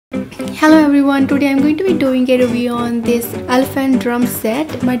Hello everyone, today I'm going to be doing a review on this elephant drum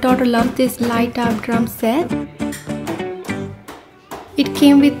set. My daughter loves this light up drum set. It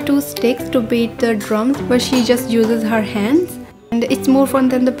came with 2 sticks to beat the drums, but she just uses her hands. And it's more fun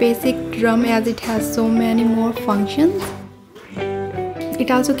than the basic drum as it has so many more functions. It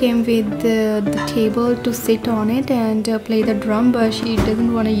also came with the table to sit on it and play the drum, but she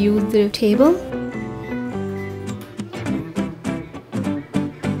doesn't want to use the table.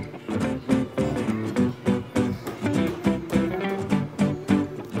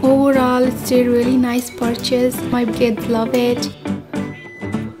 Overall, it's a really nice purchase. My kids love it.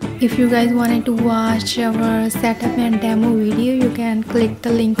 If you guys wanted to watch our setup and demo video, you can click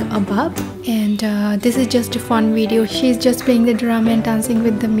the link above. And this is just a fun video. She's just playing the drum and dancing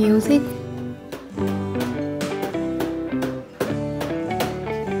with the music.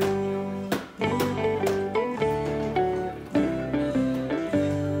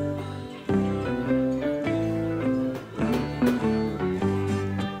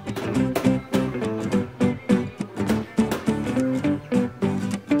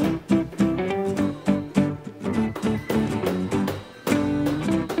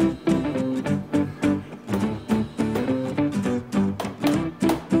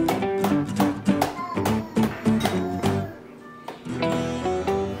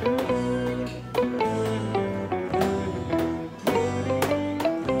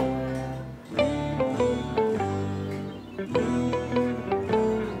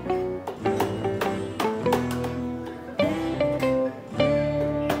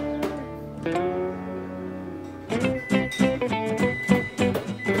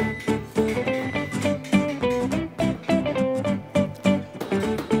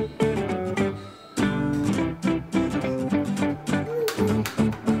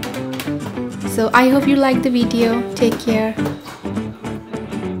 So I hope you liked the video. Take care.